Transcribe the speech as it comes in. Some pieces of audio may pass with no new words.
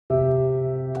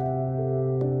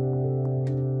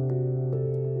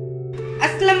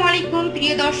আলাইকুম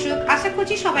প্রিয় দর্শক, আশা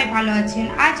করছি সবাই ভালো আছেন।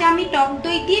 আজ আমি টক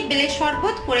দই দিয়ে বেলের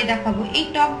শরবত করে দেখাবো। এই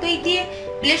টক দই দিয়ে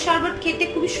বেলের শরবত খেতে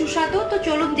খুবই সুস্বাদু। তো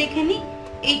চলুন দেখে নিই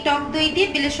এই টক দই দিয়ে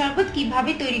বেলের শরবত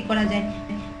কিভাবে তৈরি করা যায়।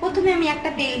 প্রথমে আমি একটা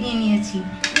বেল নিয়ে নিয়েছি,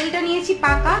 বেলটা নিয়েছি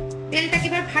পাকা। বেলটাকে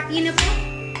এবার ফাটিয়ে নেব।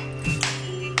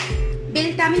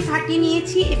 বেলটা আমি ফাটিয়ে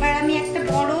নিয়েছি। এবার আমি একটা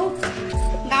বড়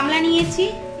গামলা নিয়েছি।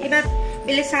 এবার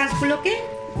বেলের শাঁসগুলোকে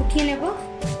উঠিয়ে নেব।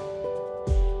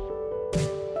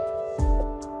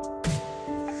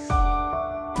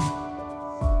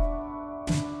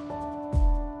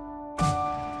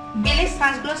 বেলের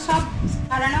শাঁসগুলো সব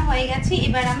ছাড়ানো হয়ে গেছে।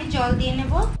 এবার আমি জল দিয়ে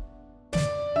নেব।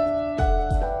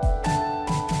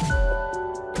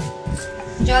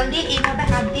 জল দিয়ে এইভাবে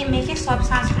হাত দিয়ে মেখে সব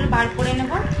শাঁসগুলো বার করে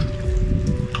নেব।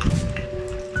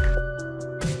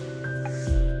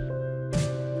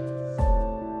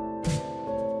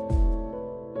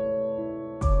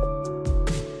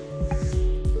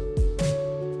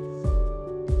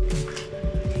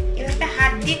 এভাবে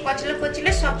হাত দিয়ে কচলে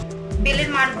কচলে সব বেলের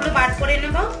মাড়গুলো বার করে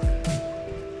নেব।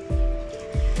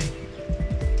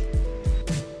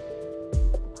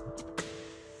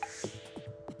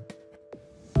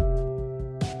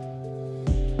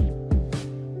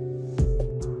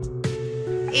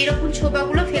 এইরকম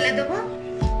ছোবাগুলো ফেলে দেবো।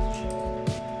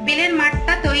 বেলের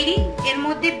মাঠটা তৈরি, এর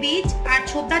মধ্যে বীজ আর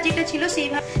ছোবড়া যেটা ছিল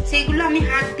সেইগুলো আমি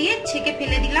হাত দিয়ে ছেঁকে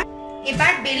ফেলে দিলাম।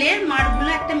 এবার বেলের মাঠগুলো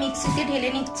একটা মিক্সিতে ঢেলে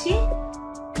নিচ্ছি।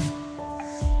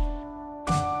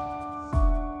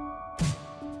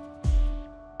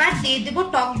 এবার দিয়ে দেবো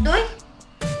টক দই।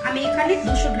 আমি এখানে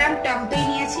 200 গ্রাম টক দই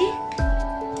নিয়েছি।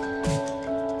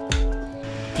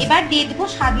 এবার দিয়ে দেবো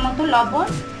স্বাদ মতো লবণ।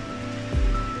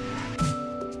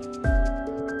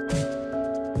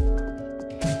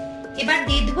 এবার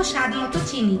দিয়ে দেবো স্বাদ মতো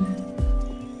চিনি।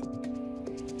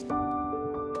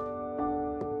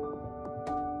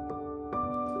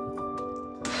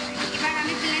 এবার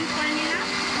আমি ব্লেন্ড করে নিলাম।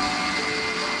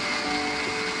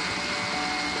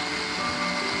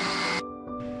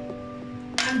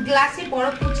 গ্লাসে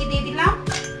বরফ কুচি দিয়ে দিলাম।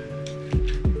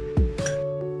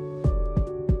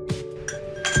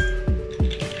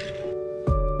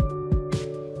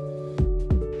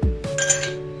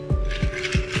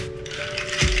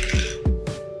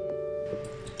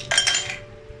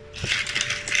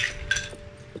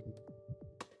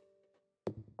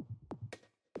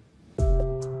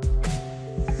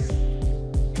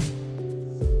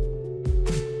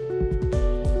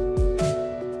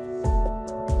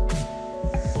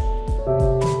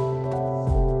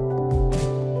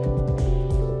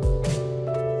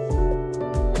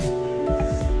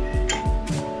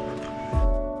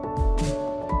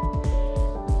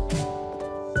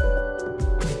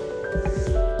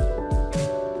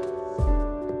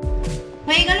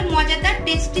 হয়ে গেল মজাদার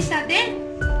টেস্টি স্বাদের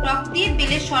টক দিয়ে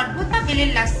বেলের শরবত বা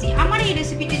বেলের লাসি। আমার এই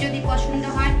রেসিপিটি যদি পছন্দ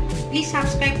হয় প্লিজ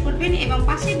সাবস্ক্রাইব করবেন এবং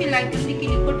পাশে বেল আইকনটি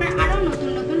ক্লিক করবেন আরো নতুন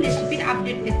নতুন রেসিপির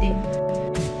আপডেট পেতে।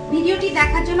 ভিডিওটি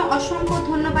দেখার জন্য অসংখ্য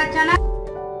ধন্যবাদ জানাই।